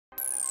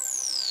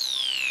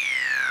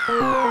Hey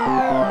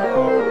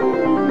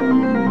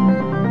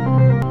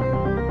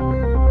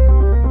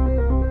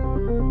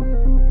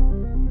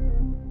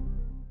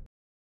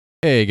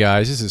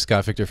guys, this is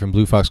Scott Victor from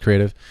Blue Fox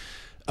Creative.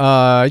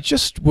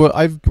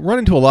 I've run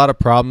into a lot of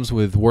problems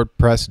with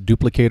WordPress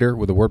Duplicator,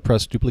 with the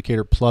WordPress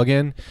Duplicator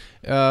plugin.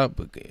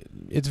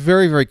 It's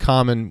very, very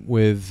common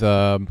with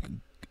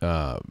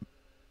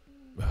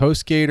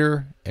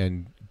HostGator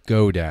and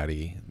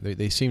GoDaddy.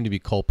 They seem to be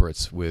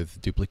culprits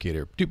with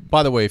Duplicator.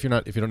 By the way, if you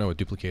don't know what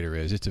Duplicator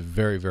is, it's a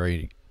very,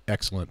 very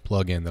excellent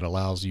plugin that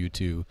allows you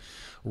to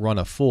run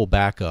a full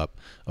backup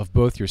of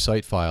both your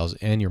site files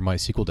and your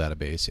MySQL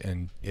database,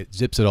 and it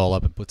zips it all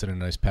up and puts it in a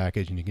nice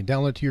package, and you can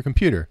download it to your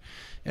computer,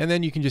 and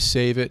then you can just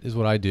save it, is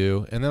what I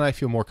do, and then I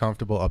feel more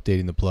comfortable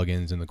updating the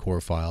plugins and the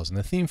core files and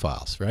the theme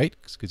files, right?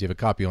 Because you have a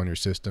copy on your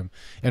system,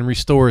 and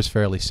restore is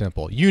fairly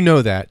simple. You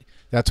know that.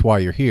 That's why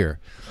you're here.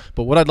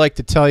 But what I'd like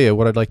to tell you,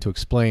 what I'd like to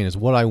explain, is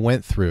what I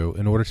went through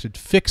in order to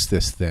fix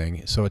this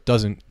thing so it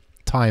doesn't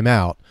time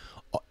out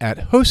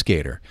at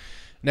HostGator.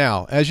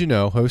 Now, as you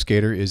know,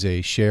 HostGator is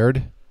a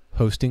shared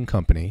hosting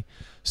company,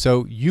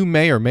 so you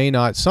may or may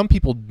not, some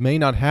people may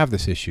not have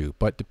this issue,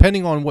 but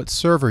depending on what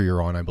server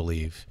you're on, I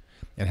believe,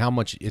 and how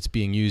much it's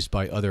being used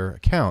by other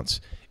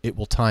accounts, it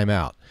will time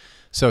out.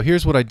 So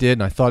here's what I did,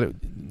 and I thought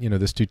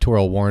this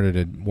tutorial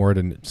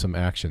warranted some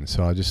action,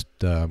 so I'll just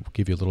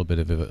give you a little bit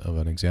of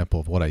an example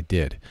of what I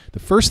did. The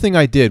first thing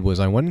I did was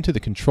I went into the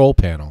control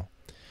panel,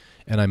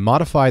 and I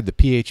modified the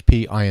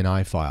PHP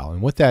Ini file,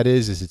 and what that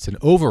is it's an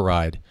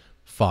override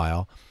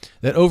file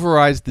that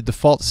overrides the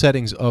default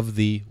settings of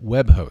the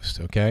web host.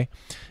 Okay,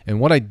 and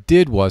what I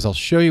did was, I'll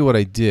show you what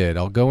I did.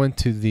 I'll go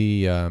into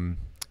the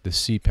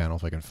CPANEL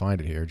if I can find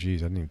it here.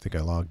 Geez, I didn't even think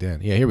I logged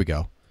in. Yeah, here we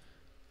go.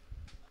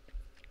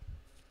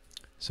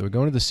 So we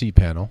go into the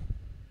CPANEL.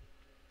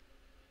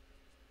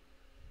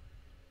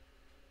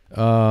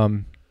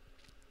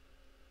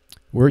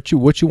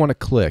 What you want to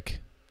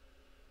click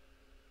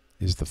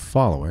is the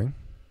following.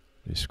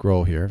 You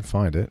scroll here and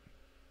find it.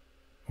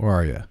 Where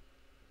are you?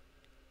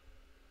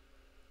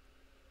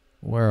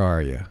 Where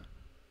are you?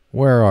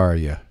 Where are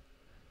you?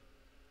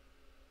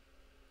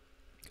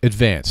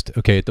 Advanced.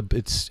 Okay,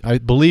 I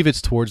believe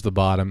it's towards the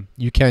bottom.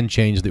 You can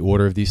change the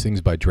order of these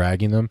things by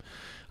dragging them.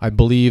 I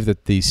believe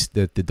that the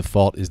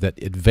default is that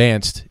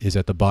advanced is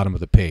at the bottom of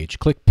the page.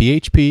 Click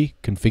PHP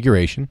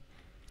Configuration,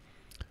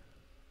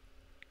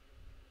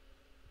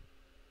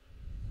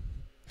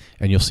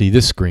 and you'll see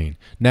this screen.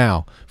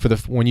 Now,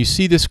 when you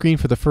see this screen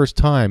for the first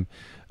time,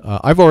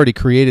 I've already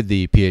created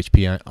the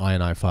PHP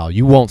Ini file.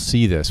 You won't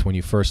see this when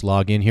you first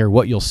log in here.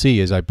 What you'll see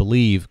is, I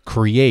believe,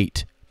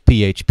 create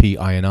PHP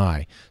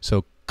Ini.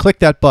 So click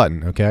that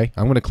button, okay?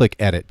 I'm going to click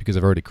edit because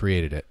I've already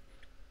created it.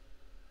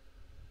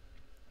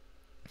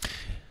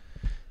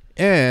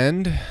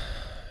 And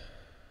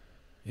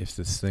if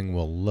this thing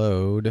will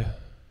load,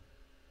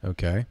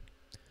 okay,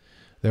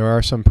 there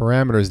are some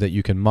parameters that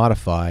you can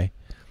modify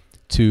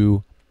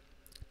to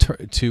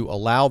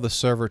allow the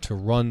server to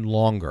run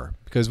longer,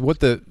 because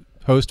what the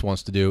host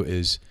wants to do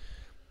is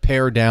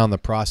pare down the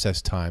process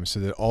time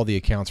so that all the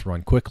accounts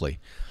run quickly.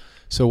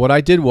 So what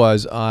I did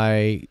was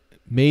I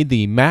made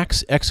the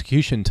max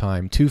execution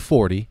time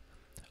 240.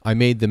 I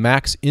made the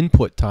max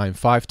input time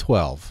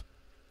 512.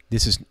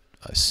 This is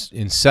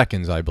in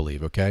seconds, I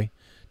believe, okay?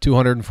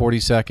 240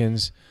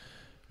 seconds.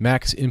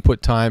 Max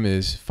input time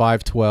is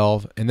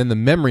 512. And then the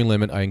memory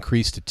limit I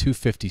increased to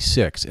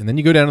 256. And then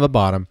you go down to the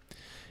bottom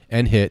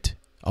and hit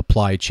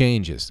Apply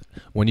Changes.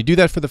 When you do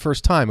that for the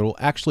first time, it will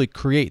actually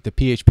create the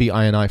PHP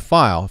Ini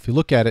file. If you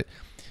look at it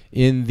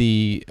in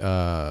your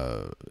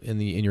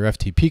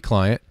FTP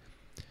client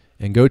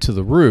and go to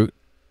the root,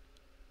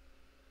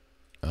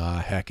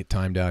 heck, it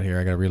timed out here.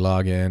 I got to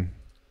relog in.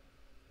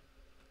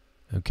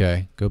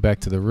 Okay, go back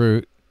to the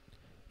root.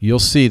 You'll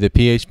see the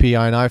PHP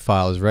Ini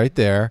file is right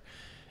there,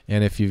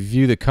 and if you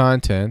view the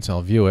contents,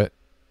 I'll view it,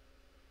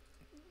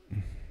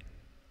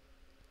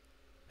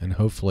 and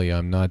hopefully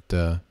I'm not.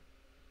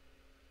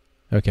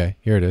 Okay,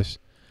 here it is.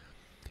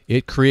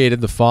 It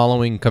created the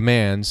following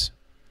commands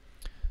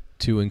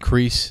to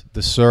increase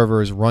the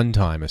server's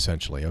runtime,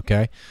 essentially.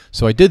 Okay,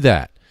 so I did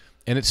that,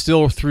 and it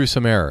still threw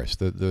some errors.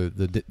 The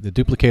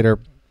Duplicator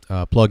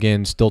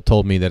plugin still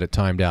told me that it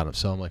timed out.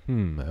 So I'm like,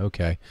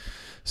 okay.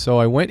 So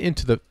I went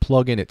into the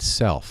plugin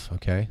itself.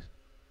 Okay,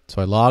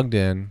 so I logged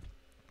in,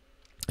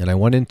 and I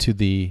went into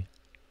the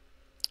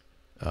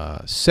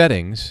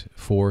settings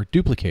for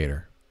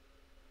Duplicator.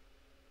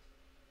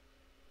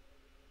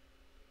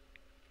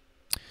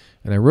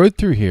 And I rode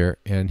through here,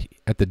 and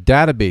at the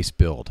database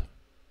build,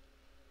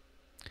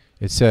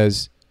 it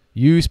says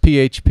use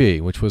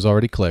PHP, which was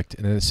already clicked,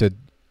 and then it said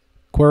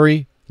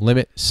query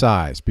limit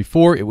size.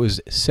 Before, it was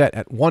set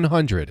at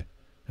 100.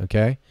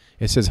 Okay,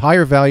 it says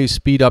higher values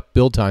speed up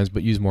build times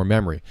but use more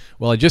memory.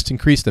 Well, I just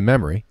increased the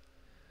memory,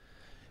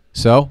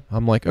 so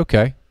I'm like,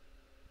 okay,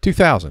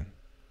 2000.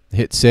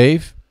 Hit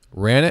save,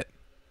 ran it,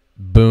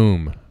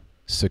 boom,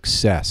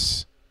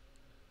 success.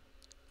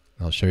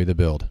 I'll show you the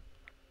build.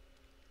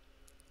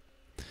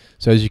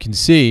 So as you can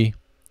see,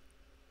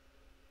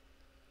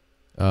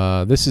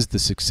 This is the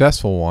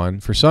successful one.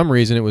 For some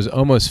reason, it was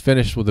almost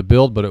finished with the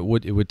build, but it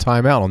would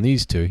time out on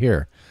these two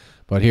here.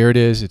 But here it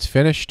is. It's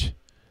finished.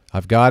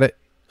 I've got it.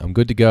 I'm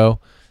good to go.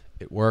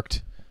 It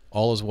worked.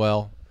 All is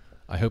well.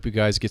 I hope you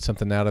guys get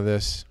something out of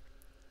this.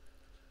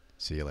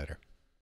 See you later.